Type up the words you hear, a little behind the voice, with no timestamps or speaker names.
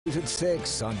News at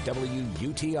 6 on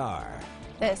WUTR.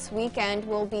 This weekend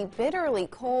will be bitterly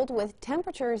cold with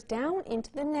temperatures down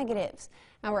into the negatives.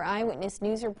 Our Eyewitness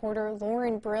News reporter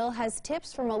Lauren Brill has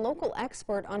tips from a local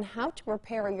expert on how to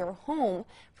prepare your home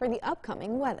for the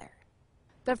upcoming weather.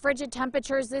 The frigid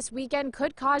temperatures this weekend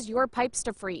could cause your pipes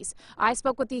to freeze. I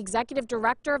spoke with the executive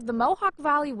director of the Mohawk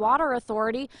Valley Water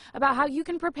Authority about how you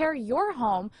can prepare your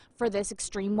home for this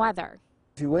extreme weather.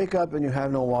 If you wake up and you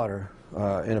have no water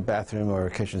in a bathroom or a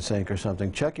kitchen sink or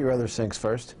something, check your other sinks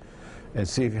first and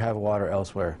see if you have water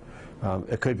elsewhere.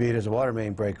 It could be there's a water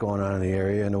main break going on in the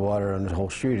area and the water on the whole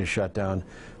street is shut down.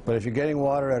 But if you're getting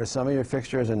water out of some of your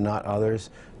fixtures and not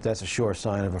others, that's a sure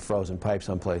sign of a frozen pipe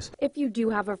someplace. If you do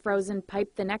have a frozen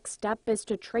pipe, the next step is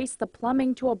to trace the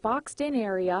plumbing to a boxed-in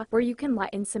area where you can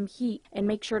let in some heat, and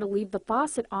make sure to leave the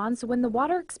faucet on so when the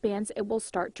water expands, it will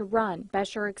start to run.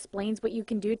 Besher explains what you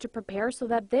can do to prepare so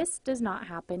that this does not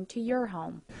happen to your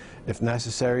home. If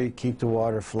necessary, keep the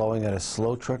water flowing at a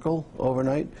slow trickle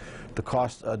overnight.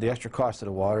 The extra cost of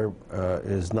the water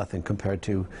is nothing compared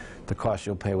to the cost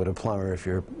you'll pay with a plumber if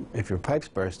your pipes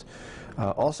burst.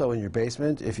 Also in your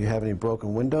basement, if you have any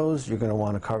broken windows, you're going to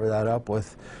want to cover that up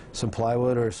with some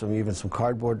plywood or even some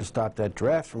cardboard to stop that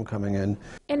draft from coming in.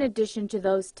 In addition to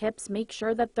those tips, make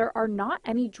sure that there are not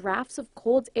any drafts of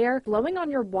cold air blowing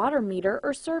on your water meter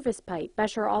or service pipe.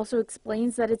 Besher also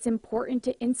explains that it's important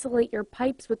to insulate your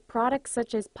pipes with products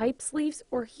such as pipe sleeves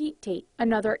or heat tape.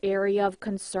 Another area of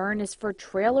concern is for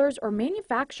trailers or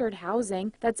manufactured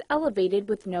housing that's elevated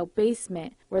with no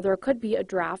basement, where there could be a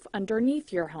draft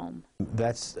underneath your home.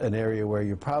 That's an area where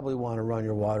you probably want to run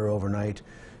your water overnight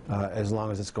as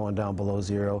long as it's going down below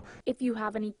zero. If you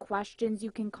have any questions,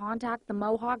 you can contact the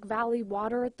Mohawk Valley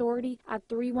Water Authority at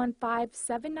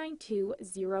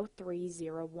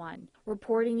 315-792-0301.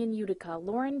 Reporting in Utica,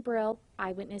 Lauren Brill,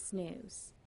 Eyewitness News.